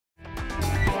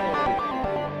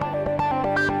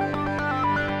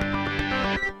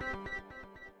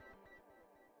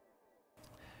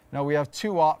Now we have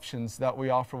two options that we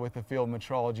offer with the Field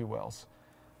Metrology Wells.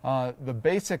 The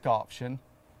basic option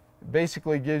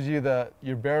basically gives you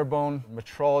your bare bone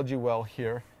metrology well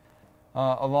here,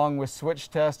 along with switch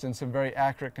test and some very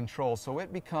accurate control. So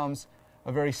it becomes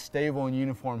a very stable and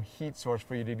uniform heat source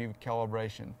for you to do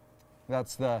calibration.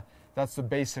 That's the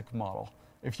basic model.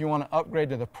 If you want to upgrade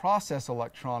to the process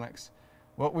electronics,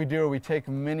 what we do is we take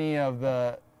many of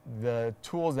the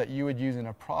tools that you would use in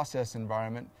a process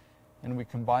environment and we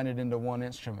combine it into one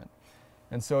instrument.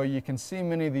 And so you can see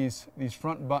many of these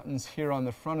front buttons here on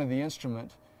the front of the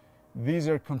instrument. These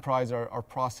comprise our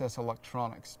process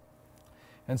electronics.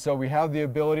 And so we have the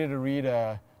ability to read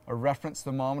a reference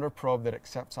thermometer probe that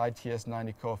accepts ITS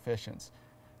 90 coefficients.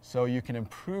 So you can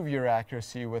improve your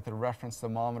accuracy with a reference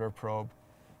thermometer probe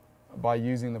by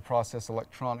using the process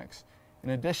electronics.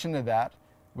 In addition to that,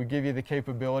 we give you the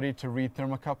capability to read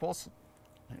thermocouples,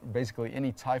 basically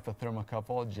any type of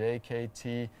thermocouple, J, K,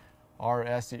 T,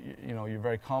 RS, your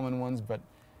very common ones, but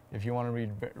if you want to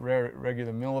read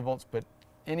regular millivolts, but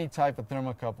any type of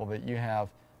thermocouple that you have,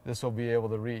 this will be able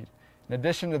to read. In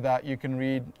addition to that, you can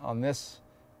read on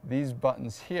these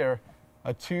buttons here,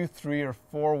 a 2, 3, or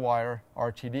 4 wire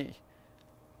RTD.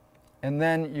 And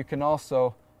then you can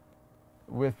also,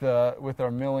 with our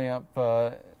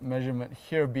milliamp measurement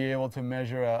here, be able to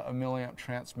measure a milliamp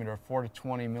transmitter, a 4 to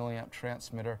 20 milliamp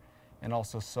transmitter, and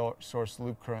also source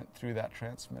loop current through that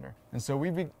transmitter. And so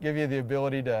we give you the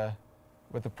ability to,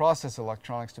 with the process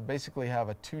electronics, to basically have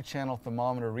a 2-channel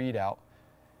thermometer readout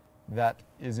that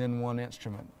is in one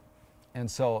instrument. And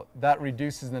so that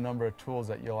reduces the number of tools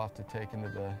that you'll have to take into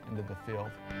the field.